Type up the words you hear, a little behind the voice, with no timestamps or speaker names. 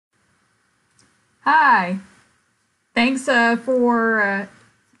Hi. Thanks for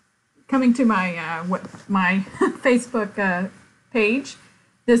coming to my Facebook page.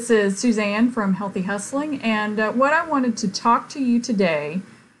 This is Suzanne from Healthy Hustling, and what I wanted to talk to you today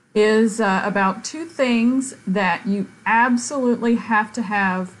is about two things that you absolutely have to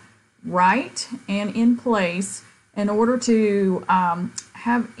have right and in place in order to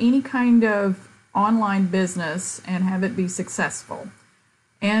have any kind of online business and have it be successful.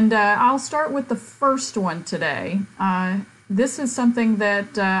 And I'll start with the first one today. This is something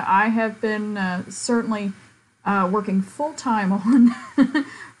that I have been certainly working full time on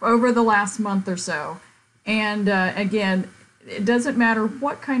over the last month or so. And again, it doesn't matter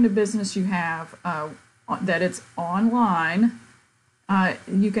what kind of business you have, that it's online.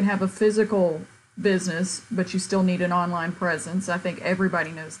 You can have a physical business, but you still need an online presence. I think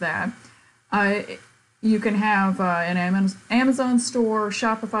everybody knows that. You can have an Amazon store,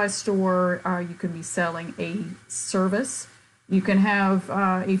 Shopify store. You can be selling a service. You can have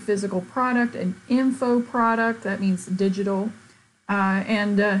a physical product, an info product. That means digital.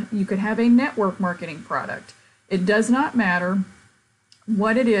 And you could have a network marketing product. It does not matter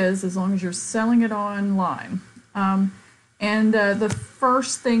what it is as long as you're selling it online. And the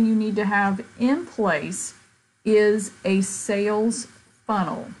first thing you need to have in place is a sales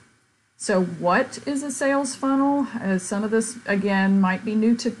funnel. So what is a sales funnel? Some of this, again, might be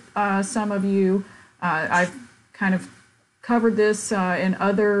new to some of you. I've kind of covered this in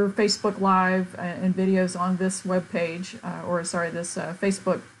other Facebook Live and videos on this webpage, this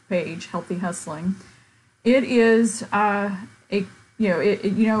Facebook page, Healthy Hustling. It is everybody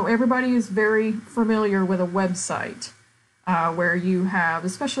is very familiar with a website where you have,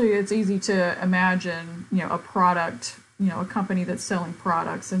 especially it's easy to imagine, a product, a company that's selling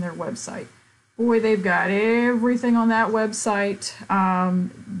products in their website. Boy, they've got everything on that website.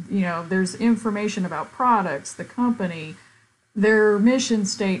 There's information about products, the company, their mission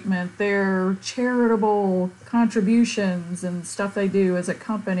statement, their charitable contributions and stuff they do as a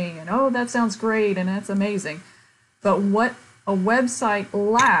company. And oh, that sounds great and that's amazing. But what a website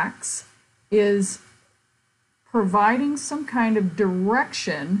lacks is providing some kind of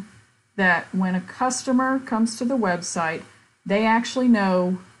direction that when a customer comes to the website, they actually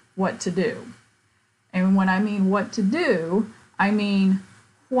know what to do. And when I mean what to do, I mean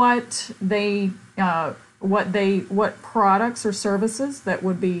what products or services that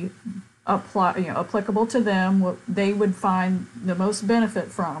would be applicable to them, what they would find the most benefit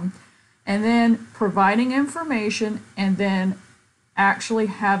from, and then providing information and then actually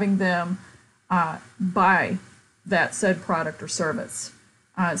having them buy that said product or service.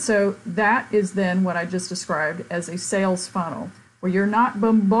 So that is then what I just described as a sales funnel, where you're not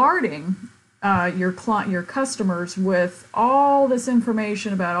bombarding your customers with all this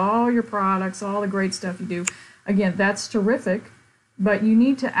information about all your products, all the great stuff you do. Again, that's terrific, but you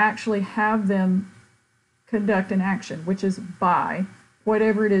need to actually have them conduct an action, which is buy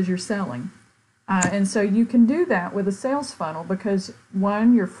whatever it is you're selling. And so you can do that with a sales funnel because,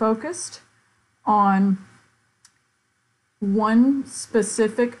 one, you're focused on one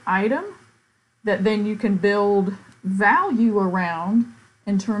specific item that then you can build value around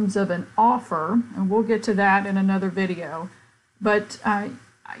in terms of an offer, and we'll get to that in another video. But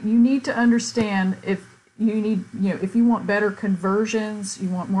you need to understand if you want better conversions, you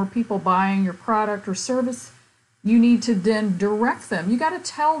want more people buying your product or service, you need to then direct them. You got to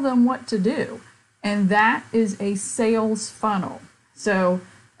tell them what to do, and that is a sales funnel. So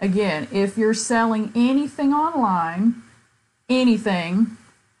again, if you're selling anything online, and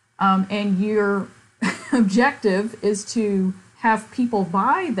your objective is to have people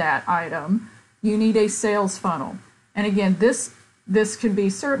buy that item, you need a sales funnel. And again, this can be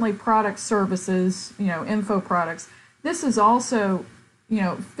certainly product, services, info products. This is also,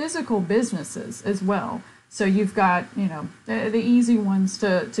 physical businesses as well. So you've got, the easy ones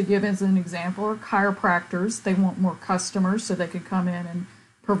to give as an example are chiropractors. They want more customers so they can come in and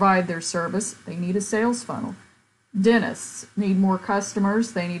provide their service. They need a sales funnel. Dentists need more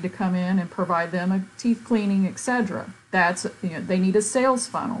customers. They need to come in and provide them a teeth cleaning, etc. That's, they need a sales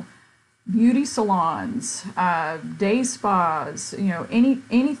funnel. Beauty salons, day spas,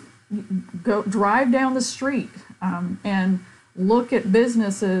 drive down the street and look at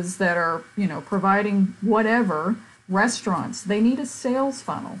businesses that are, providing whatever, restaurants. They need a sales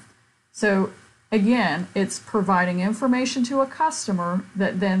funnel. So again, it's providing information to a customer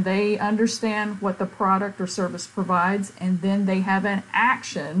that then they understand what the product or service provides, and then they have an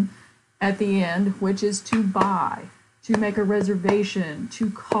action at the end, which is to buy, to make a reservation, to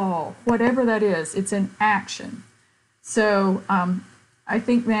call, whatever that is, it's an action. So I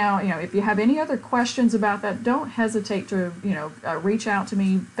think now, if you have any other questions about that, don't hesitate to, reach out to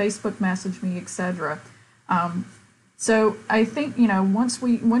me, Facebook message me, etc. So I think, once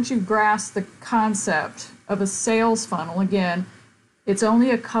you've grasped the concept of a sales funnel, again, it's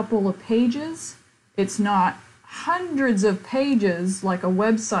only a couple of pages. It's not hundreds of pages like a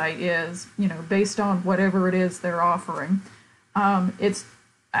website is, based on whatever it is they're offering. It's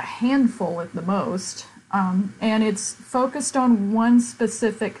a handful at the most. And it's focused on one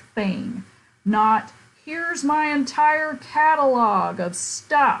specific thing, not here's my entire catalog of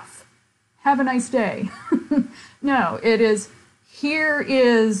stuff. Have a nice day. No, it is here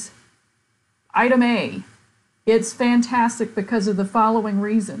is item A. It's fantastic because of the following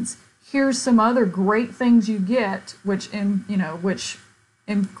reasons. Here's some other great things you get, which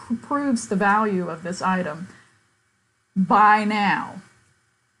improves the value of this item. Buy now.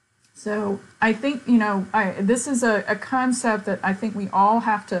 So I think, this is a concept that I think we all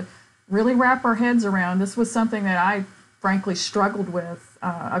have to really wrap our heads around. This was something that I frankly struggled with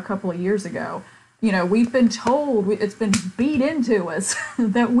a couple of years ago. We've been told, it's been beat into us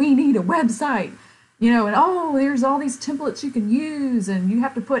that we need a website, and there's all these templates you can use, and you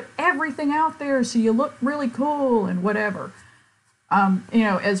have to put everything out there so you look really cool and whatever.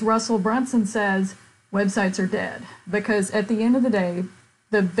 As Russell Brunson says, websites are dead, because at the end of the day,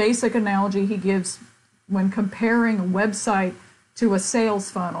 the basic analogy he gives when comparing a website to a sales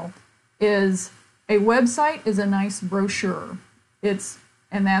funnel is a website is a nice brochure.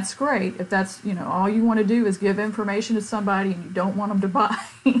 And that's great if that's, all you want to do is give information to somebody and you don't want them to buy.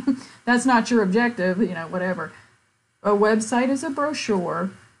 That's not your objective, whatever. A website is a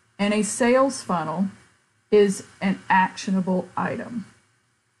brochure, and a sales funnel is an actionable item.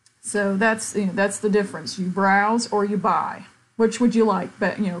 So that's the difference. You browse or you buy. Which would you like,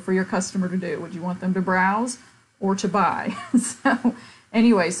 for your customer to do? Would you want them to browse or to buy? So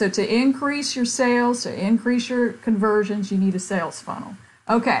anyway, so to increase your sales, to increase your conversions, you need a sales funnel.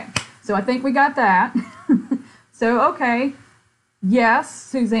 Okay, so I think we got that. So, okay, yes,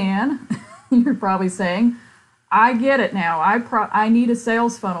 Suzanne, you're probably saying, I get it now. I need a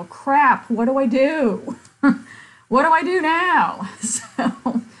sales funnel. Crap, what do I do? What do I do now? So,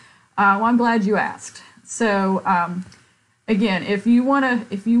 well, I'm glad you asked. So, again, if you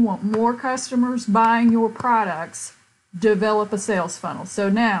want more customers buying your products, develop a sales funnel. So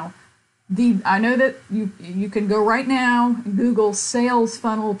now, I know that you can go right now and Google sales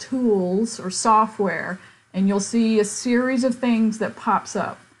funnel tools or software, and you'll see a series of things that pops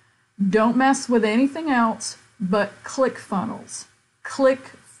up. Don't mess with anything else but ClickFunnels.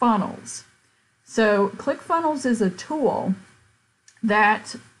 ClickFunnels. So ClickFunnels is a tool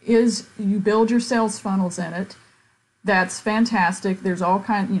that you build your sales funnels in it. That's fantastic. There's all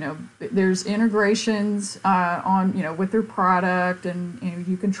there's integrations with their product, and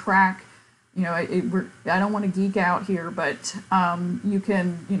you can track. I don't want to geek out here, but you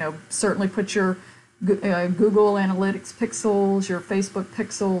can certainly put your Google Analytics pixels, your Facebook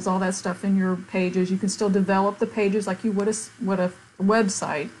pixels, all that stuff in your pages. You can still develop the pages like you would a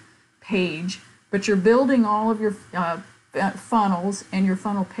website page, but you're building all of your funnels and your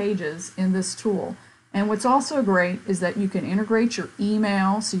funnel pages in this tool. And what's also great is that you can integrate your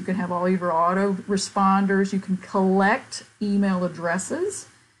email, so you can have all of your auto responders. You can collect email addresses,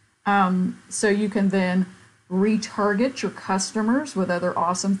 so you can then retarget your customers with other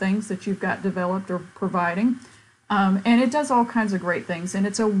awesome things that you've got developed or providing. And it does all kinds of great things. And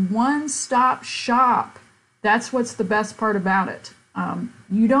it's a one-stop shop. That's what's the best part about it.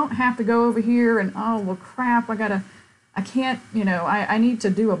 You don't have to go over here and, oh, well, crap, I can't, I need to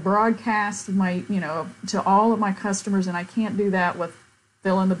do a broadcast of my, to all of my customers, and I can't do that with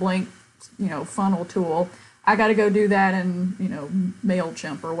fill in the blank, funnel tool. I got to go do that in,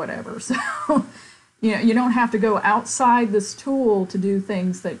 MailChimp or whatever. So, you don't have to go outside this tool to do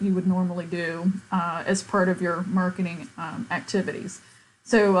things that you would normally do as part of your marketing activities.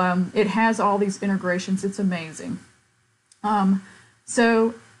 So it has all these integrations. It's amazing.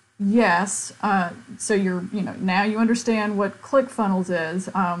 So yes, so now you understand what ClickFunnels is.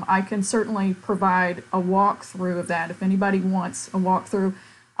 I can certainly provide a walkthrough of that. If anybody wants a walkthrough,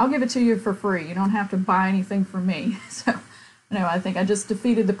 I'll give it to you for free. You don't have to buy anything from me. So, I think I just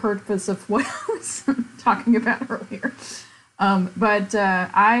defeated the purpose of what I was talking about earlier. But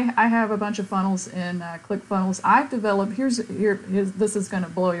I have a bunch of funnels in ClickFunnels. I've developed, this is going to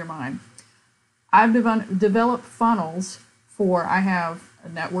blow your mind. I've developed funnels I have a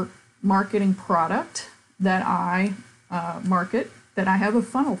network marketing product that I market, that I have a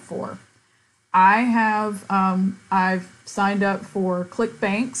funnel for. I've signed up for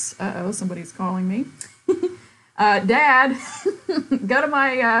ClickBanks. Uh-oh, somebody's calling me. Dad, go to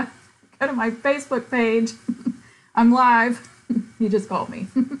my Facebook page. I'm live. He just called me.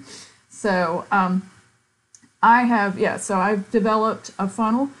 So I've developed a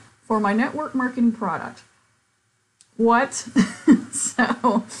funnel for my network marketing product. What?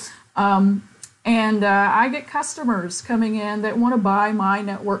 So, I get customers coming in that want to buy my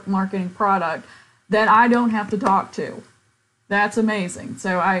network marketing product that I don't have to talk to. That's amazing.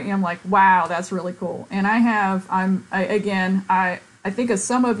 So I am like, wow, that's really cool. And I think as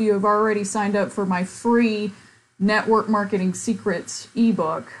some of you have already signed up for my free Network Marketing Secrets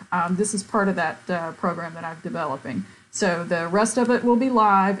ebook. This is part of that program that I'm developing. So the rest of it will be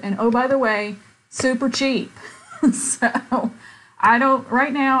live. And oh, by the way, super cheap. So I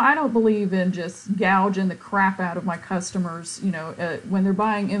don't believe in just gouging the crap out of my customers, when they're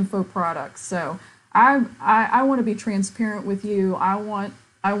buying info products. So I want to be transparent with you.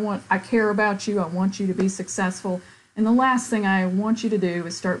 I care about you. I want you to be successful. And the last thing I want you to do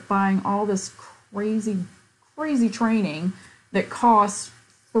is start buying all this crazy training that costs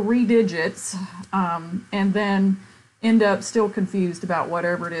 3 digits, and then end up still confused about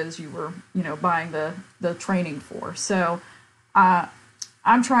whatever it is you were, buying the training for. So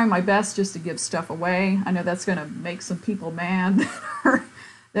I'm trying my best just to give stuff away. I know that's going to make some people mad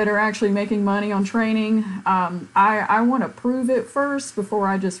that are actually making money on training. I want to prove it first before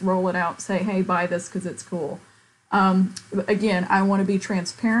I just roll it out and say, hey, buy this because it's cool. Again, I want to be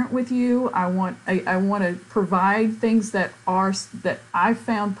transparent with you. I want to provide things that I've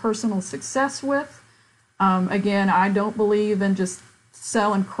found personal success with. Again, I don't believe in just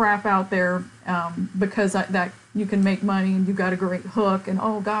selling crap out there because that you can make money and you got a great hook and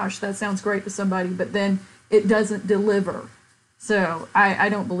oh gosh, that sounds great to somebody, but then it doesn't deliver. So I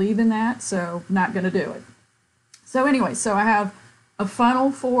don't believe in that, so not going to do it. So anyway, I have a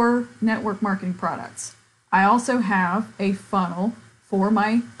funnel for network marketing products. I also have a funnel for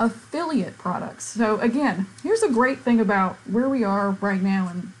my affiliate products. So again, here's a great thing about where we are right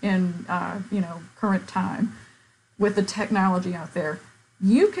now in current time with the technology out there.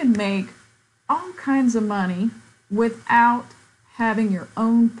 You can make all kinds of money without having your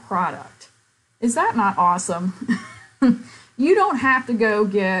own product. Is that not awesome? You don't have to go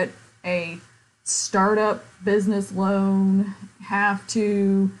get a startup business loan, have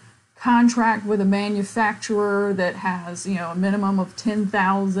to contract with a manufacturer that has, a minimum of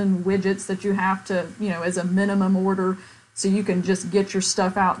 10,000 widgets that you have to, as a minimum order, so you can just get your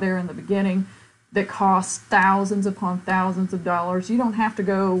stuff out there in the beginning that costs thousands upon thousands of dollars. You don't have to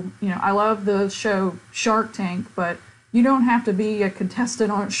go, I love the show Shark Tank, but you don't have to be a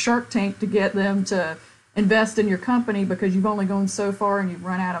contestant on Shark Tank to get them to invest in your company because you've only gone so far and you've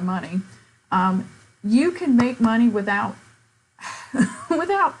run out of money. You can make money without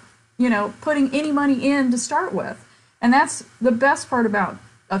putting any money in to start with. And that's the best part about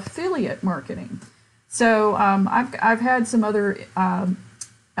affiliate marketing. So I've had some other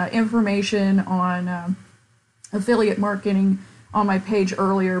information on affiliate marketing on my page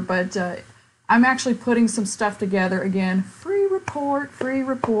earlier, but I'm actually putting some stuff together again, free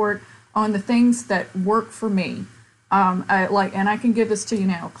report on the things that work for me. And I can give this to you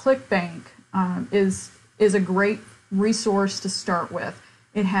now. ClickBank is a great resource to start with.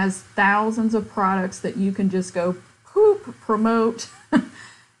 It has thousands of products that you can just go promote.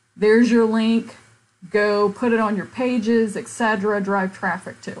 There's your link. Go put it on your pages, etc. Drive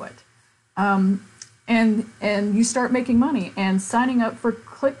traffic to it. And you start making money. And signing up for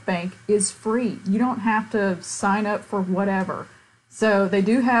ClickBank is free. You don't have to sign up for whatever. So they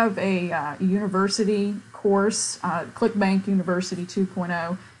do have a university course, ClickBank University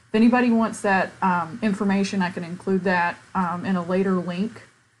 2.0. If anybody wants that information, I can include that in a later link.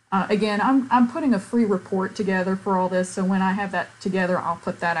 Again, I'm putting a free report together for all this, so when I have that together, I'll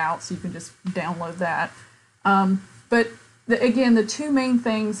put that out so you can just download that. But again, the two main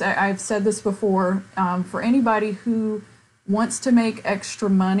things, I've said this before, for anybody who wants to make extra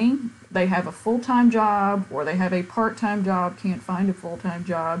money, they have a full-time job or they have a part-time job, can't find a full-time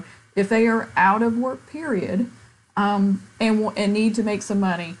job, if they are out of work period, and need to make some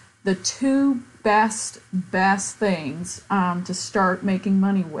money, the two best things to start making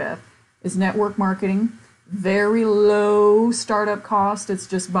money with is network marketing. Very low startup cost. It's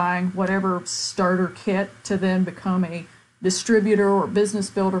just buying whatever starter kit to then become a distributor or business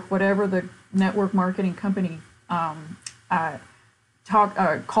builder, whatever the network marketing company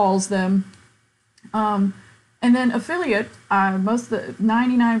calls them. And then affiliate, most of the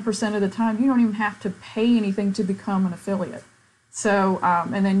 99% of the time, you don't even have to pay anything to become an affiliate. So,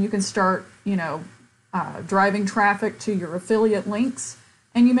 and then you can start, driving traffic to your affiliate links.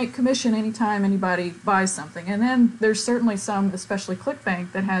 and you make commission anytime anybody buys something. And then there's certainly some, especially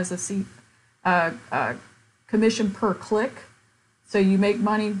ClickBank, that has a commission per click. So you make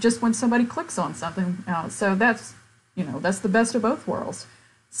money just when somebody clicks on something. So that's the best of both worlds.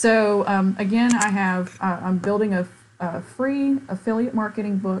 So again, I'm building a free affiliate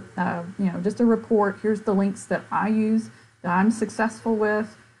marketing book. Just a report. Here's the links that I use, that I'm successful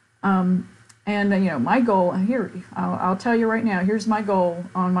with. And my goal here, I'll tell you right now, here's my goal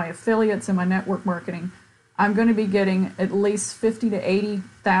on my affiliates and my network marketing. I'm going to be getting at least 50 to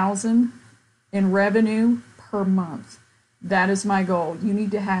 80,000 in revenue per month. That is my goal. You need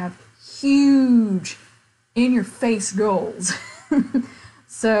to have huge, in-your-face goals.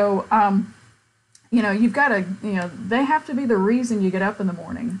 So, you've got to, they have to be the reason you get up in the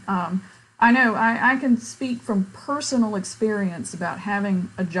morning. I know I can speak from personal experience about having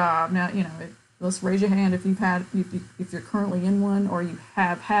a job. Now, let's raise your hand if if you're currently in one or you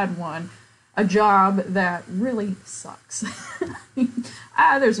have had one, a job that really sucks.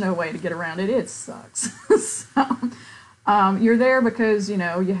 There's no way to get around it. It sucks. So, you're there because, you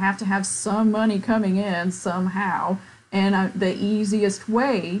have to have some money coming in somehow. And the easiest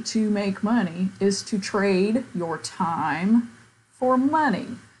way to make money is to trade your time for money.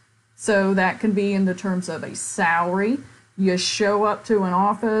 So that can be in the terms of a salary. You show up to an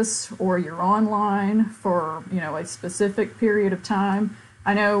office or you're online for, a specific period of time.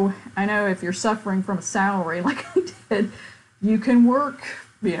 I know if you're suffering from a salary like I did, you can work,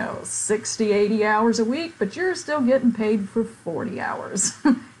 60, 80 hours a week, but you're still getting paid for 40 hours.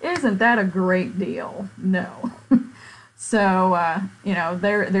 Isn't that a great deal? No. So,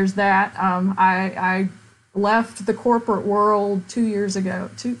 there's that. I left the corporate world 2 years ago,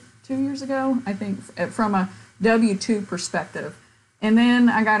 two years ago, I think, from a W-2 perspective. And then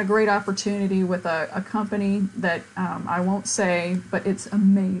I got a great opportunity with a company that I won't say, but it's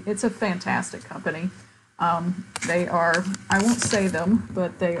amazing. It's a fantastic company. They are, I won't say them,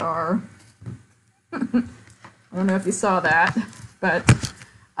 but they are, I don't know if you saw that, but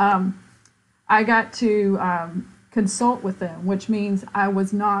I got to consult with them, which means I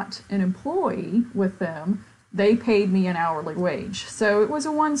was not an employee with them. They paid me an hourly wage. So it was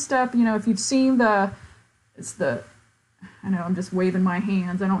a one-step, if you've seen I know I'm just waving my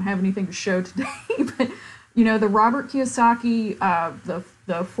hands. I don't have anything to show today, but, the Robert Kiyosaki,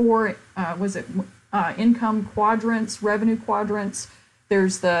 the four, income quadrants, revenue quadrants.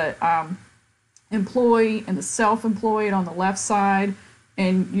 There's the employee and the self-employed on the left side,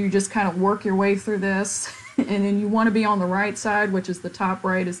 and you just kind of work your way through this. And then you want to be on the right side, which is the top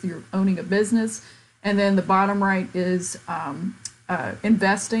right is you're owning a business. And then the bottom right is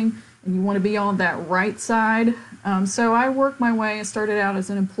investing, and you want to be on that right side. So I worked my way. I started out as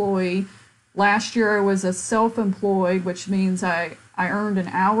an employee. Last year I was a self-employed, which means I earned an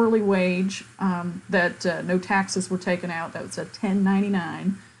hourly wage that no taxes were taken out. That was a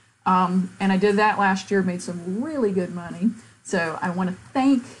 1099. And I did that last year, made some really good money. So I want to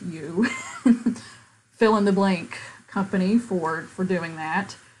thank you, fill in the blank company, for doing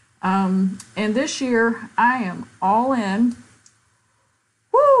that. And this year I am all in.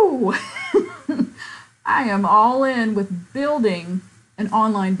 Woo! I am all in with building an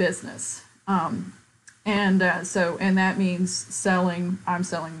online business. And that means I'm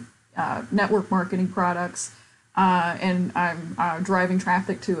selling network marketing products, and I'm driving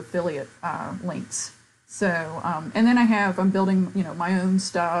traffic to affiliate links. So, and then I'm building, my own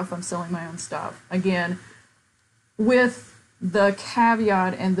stuff. I'm selling my own stuff. Again, with the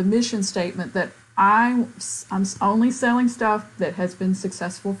caveat and the mission statement that I'm only selling stuff that has been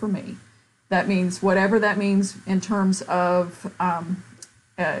successful for me. That means whatever that means in terms of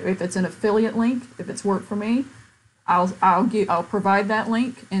if it's an affiliate link, if it's worked for me, I'll provide that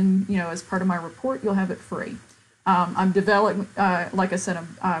link, and as part of my report, you'll have it free. I'm developing, like I said,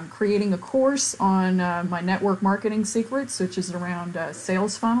 I'm creating a course on my network marketing secrets, which is around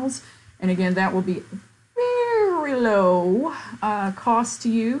sales funnels, and again, that will be very low cost to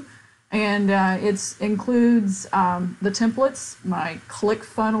you, and it includes the templates, my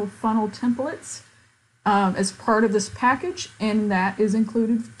ClickFunnels templates, as part of this package, and that is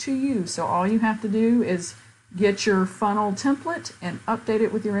included to you. So all you have to do is get your funnel template and update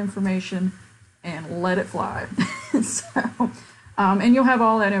it with your information and let it fly. And you'll have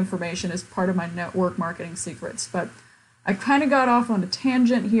all that information as part of my network marketing secrets. But I kind of got off on a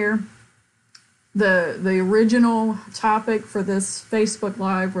tangent here. The original topic for this Facebook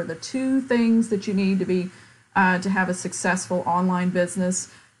Live were the two things that you need to be to have a successful online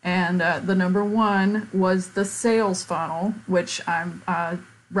business. And the number one was the sales funnel, which I'm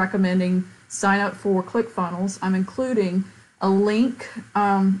recommending sign up for ClickFunnels. I'm including a link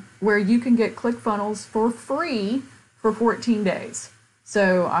where you can get ClickFunnels for free for 14 days.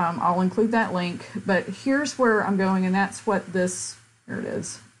 So I'll include that link. But here's where I'm going, and that's what this, there it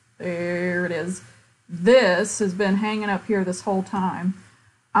is. There it is. This has been hanging up here this whole time.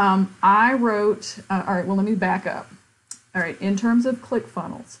 I wrote, all right, well, let me back up. All right, in terms of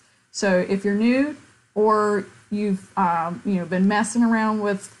ClickFunnels. So if you're new or you've been messing around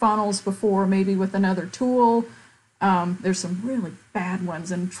with funnels before, maybe with another tool, there's some really bad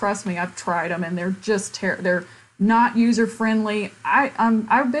ones, and trust me, I've tried them, and they're just they're not user friendly.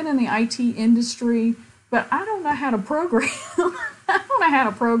 I've been in the IT industry, but I don't know how to program. I don't know how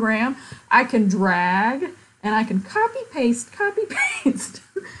to program. I can drag and I can copy paste,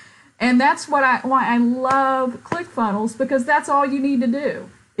 and that's why I love ClickFunnels, because that's all you need to do.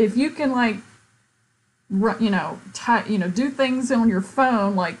 If you can do things on your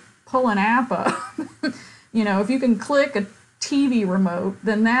phone, like pull an app up, if you can click a TV remote,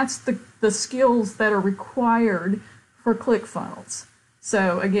 then that's the skills that are required for ClickFunnels.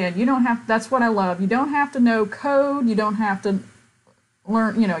 So again, you don't have, that's what I love. You don't have to know code, you don't have to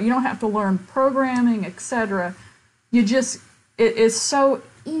learn, you don't have to learn programming, etc. It is so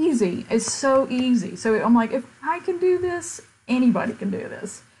easy. It's so easy. So I'm like, if I can do this, anybody can do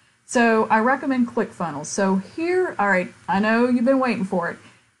this. So I recommend ClickFunnels. So here, all right, I know you've been waiting for it.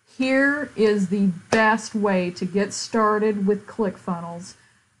 Here is the best way to get started with ClickFunnels.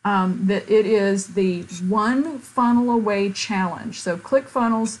 That it is the One Funnel Away Challenge. So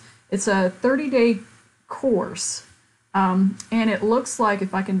ClickFunnels, it's a 30-day course, and it looks like,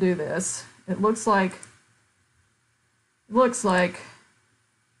 if I can do this, it looks like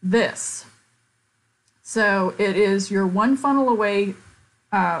this. So it is your One Funnel Away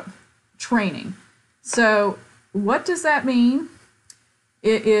training. So what does that mean?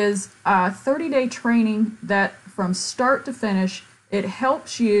 It is a 30-day training that from start to finish, it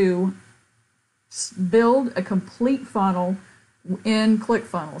helps you build a complete funnel in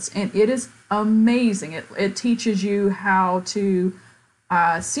ClickFunnels, and it is amazing. It teaches you how to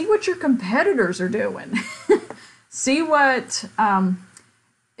see what your competitors are doing, see what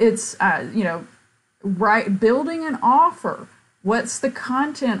building an offer. What's the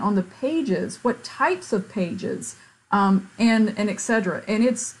content on the pages? What types of pages? And etc. And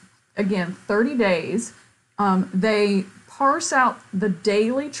it's, again, 30 days. They parse out the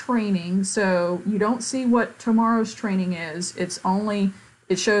daily training, so you don't see what tomorrow's training is. It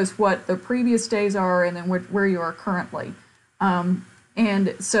shows what the previous days are and then where you are currently.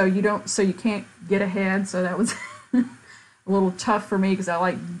 And so you can't get ahead. So that was a little tough for me because I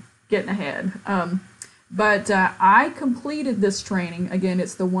like getting ahead. But I completed this training. Again,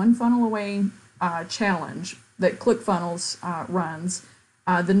 it's the One Funnel Away challenge that ClickFunnels runs.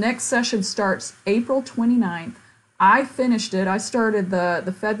 The next session starts April 29th. I finished it. I started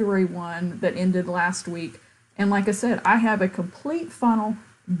the February one that ended last week. And like I said, I have a complete funnel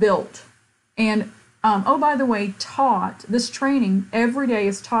built. And oh, by the way, this training every day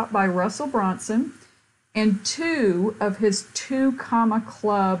is taught by Russell Bronson and 2 of his 2 Comma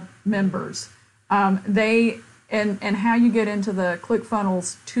Club members. And how you get into the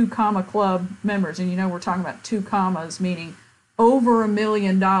ClickFunnels 2 Comma Club members, and we're talking about 2 commas, meaning over $1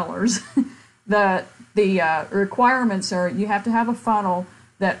 million. The requirements are you have to have a funnel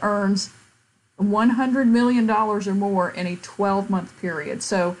that earns $100 million or more in a 12-month period.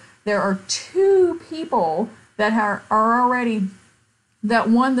 So there are 2 people that are already, that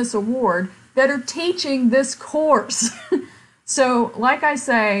won this award, that are teaching this course. So like I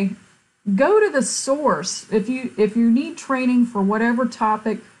say, go to the source. If you need training for whatever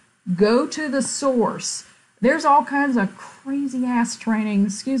topic, go to the source. There's all kinds of crazy ass training,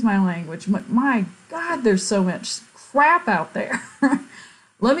 excuse my language, but my God, there's so much crap out there.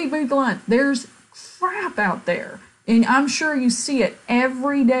 Let me be blunt. There's crap out there. And I'm sure you see it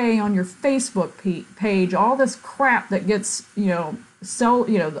every day on your Facebook page, all this crap that gets,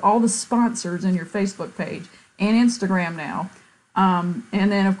 all the sponsors in your Facebook page and Instagram now.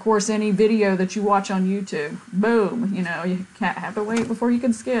 And then, of course, any video that you watch on YouTube, boom, you can't have to wait before you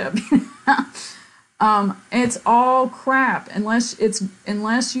can skip. It's all crap unless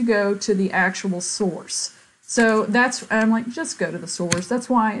you go to the actual source. So I'm like, just go to the source. That's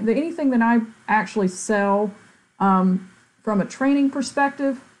why anything that I actually sell from a training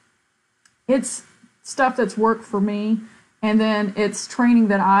perspective, it's stuff that's worked for me, and then it's training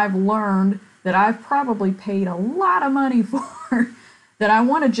that I've learned that I've probably paid a lot of money for, that I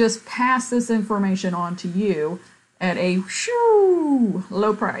want to just pass this information on to you at a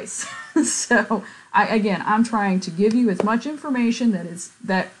low price. So I'm trying to give you as much information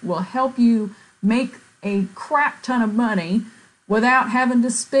that will help you make a crap ton of money without having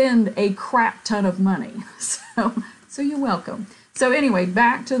to spend a crap ton of money. So you're welcome. So anyway,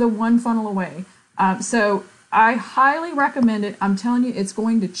 back to the One Funnel Away. So I highly recommend it. I'm telling you, it's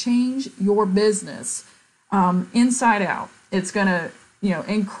going to change your business inside out. It's going to,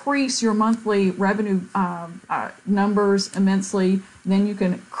 increase your monthly revenue numbers immensely. Then you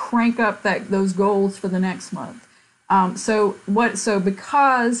can crank up those goals for the next month. So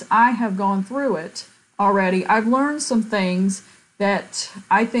because I have gone through it already, I've learned some things that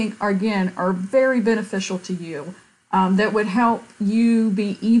I think are very beneficial to you. That would help you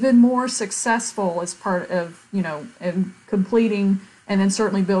be even more successful as part of, in completing and then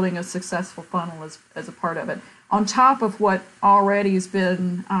certainly building a successful funnel as a part of it. On top of what already has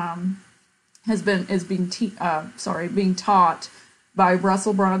been being taught by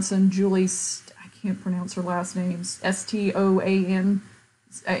Russell Brunson, Julie, I can't pronounce her last name, Stoain,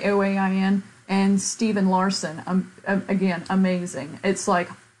 and Stephen Larson. Again, amazing. It's like,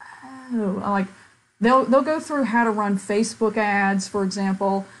 they'll go through how to run Facebook ads, for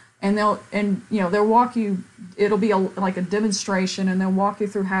example, and they'll walk you. It'll be like a demonstration, and they'll walk you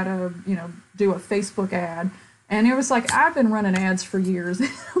through how to do a Facebook ad. And it was like, I've been running ads for years.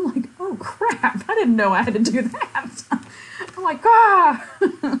 I'm like, oh crap, I didn't know I had to do that. I'm like,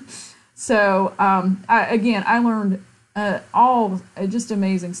 So I learned all just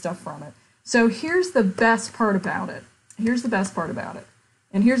amazing stuff from it. So here's the best part about it. And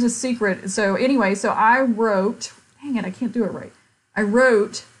here's a secret. So anyway, I wrote, dang it, I can't do it right. I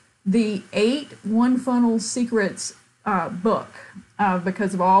wrote the 8 One Funnel Secrets book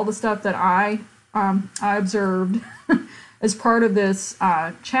because of all the stuff that I observed as part of this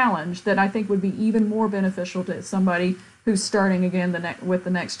challenge that I think would be even more beneficial to somebody who's starting again with the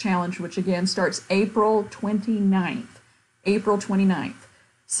next challenge, which again starts April 29th.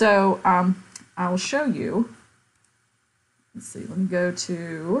 So I'll show you. Let's see, let me go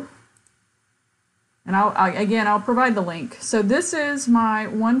to, and I'll provide the link. So this is my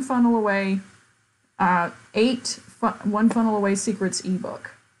One Funnel Away, 8 One Funnel Away Secrets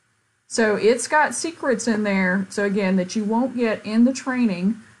ebook. So it's got secrets in there, so again, that you won't get in the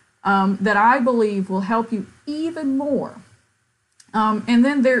training that I believe will help you even more. And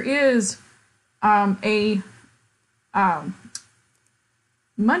then there is a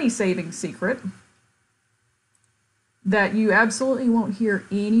money-saving secret that you absolutely won't hear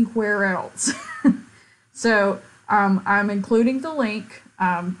anywhere else. So I'm including the link.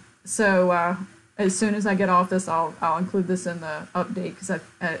 As soon as I get off this, I'll include this in the update because I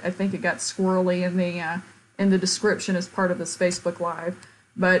think it got squirrely in the description as part of this Facebook Live.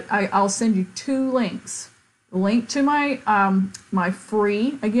 But I'll send you 2 links. A link to my my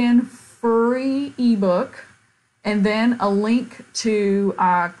free ebook, and then a link to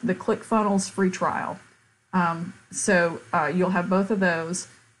the ClickFunnels free trial. So you'll have both of those,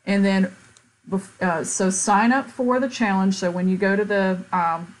 and then so sign up for the challenge. So when you go to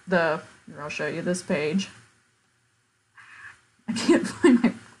here, I'll show you this page. I can't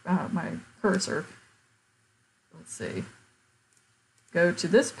find my cursor. Let's see. Go to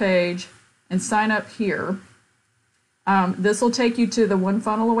this page and sign up here. This will take you to the One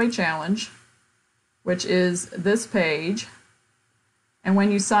Funnel Away challenge, which is this page. And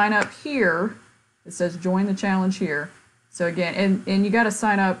when you sign up here, it says join the challenge here. So again, and you got to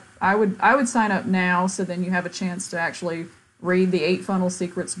sign up. I would sign up now, so then you have a chance to actually read the 8 Funnel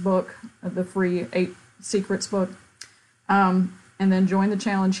Secrets book, the free 8 Secrets book, and then join the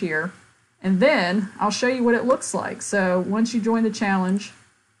challenge here. And then I'll show you what it looks like. So once you join the challenge,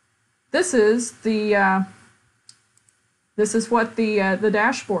 this is what the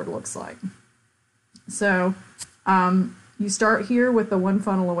dashboard looks like. So you start here with the One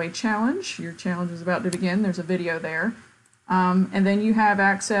Funnel Away challenge. Your challenge is about to begin. There's a video there. And then you have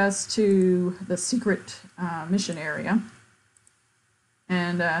access to the secret mission area.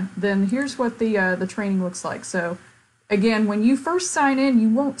 And then here's what the training looks like. So again, when you first sign in, you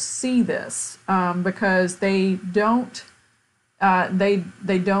won't see this because they don't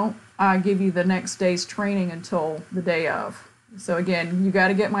give you the next day's training until the day of. So again, you got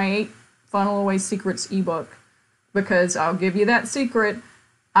to get my 8 Funnel Away Secrets ebook because I'll give you that secret.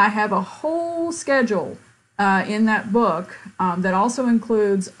 I have a whole schedule in that book that also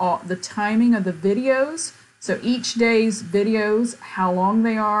includes the timing of the videos. So each day's videos, how long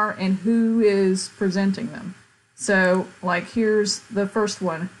they are, and who is presenting them. So like here's the first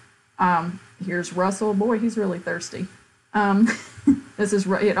one. Here's Russell. Boy, he's really thirsty. This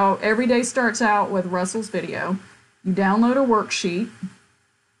is every day starts out with Russell's video. You download a worksheet,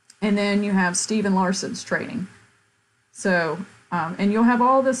 and then you have Stephen Larson's training. So and you'll have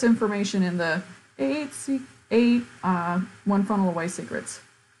all this information in the eight one funnel away secrets.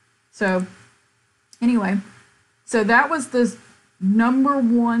 So anyway, so that was the number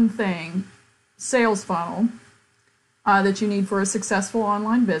one thing, sales funnel, that you need for a successful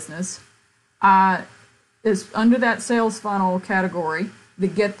online business. Is under that sales funnel category, to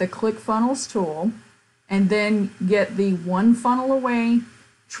get the ClickFunnels tool, and then get the one funnel away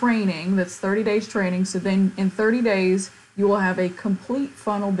training. That's 30 days training. So then in 30 days, you will have a complete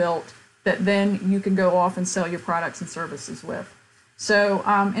funnel built that then you can go off and sell your products and services with. So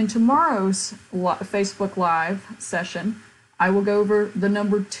in tomorrow's Facebook Live session, I will go over the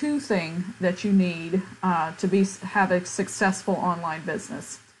number 2 thing that you need to have a successful online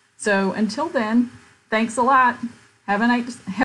business. So until then, thanks a lot. Have a nice